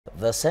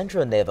The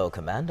Central Naval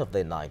Command of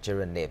the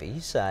Nigerian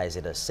Navy says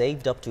it has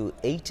saved up to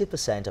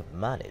 80% of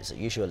monies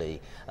usually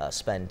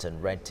spent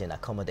on renting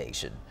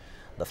accommodation.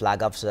 The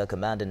flag officer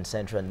commanding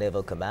Central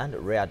Naval Command,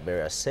 Rear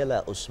Admiral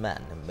Sailor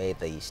Usman, made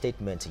the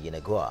statement to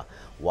Yenagoa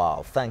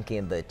while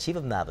thanking the Chief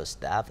of Naval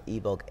Staff,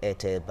 Ibok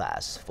Ete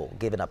Bass, for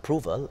giving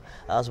approval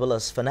as well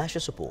as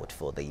financial support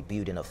for the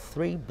building of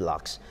 3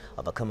 blocks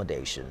of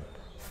accommodation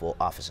for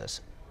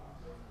officers.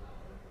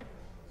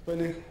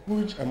 Spending a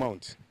huge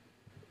amount.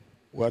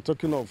 We are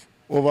talking of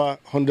over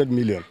 100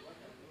 million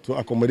to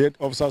accommodate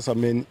officers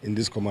and men in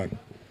this command.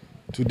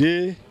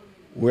 Today,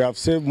 we have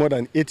saved more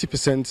than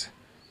 80%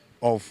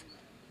 of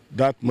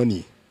that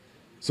money.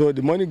 So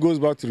the money goes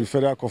back to the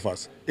federal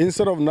coffers.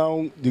 Instead of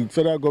now the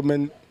federal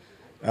government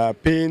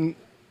paying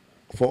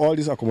for all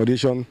this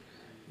accommodation,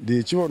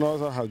 the Chief of Naval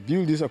Staff has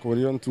built this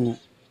accommodation to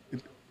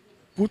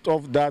put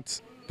off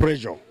that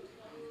pressure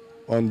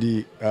on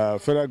the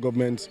federal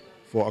government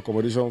for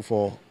accommodation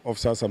for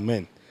officers and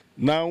men.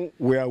 Now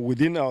we are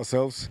within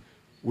ourselves,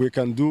 we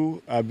can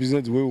do our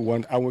business the way we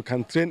want, and we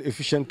can train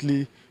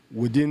efficiently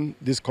within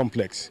this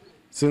complex.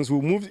 Since we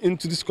moved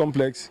into this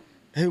complex,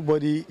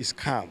 everybody is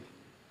calm.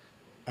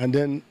 And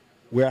then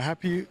we are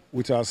happy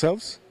with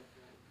ourselves,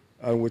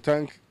 and we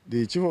thank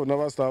the Chief of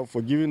Naval Staff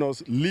for giving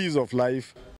us lease of life.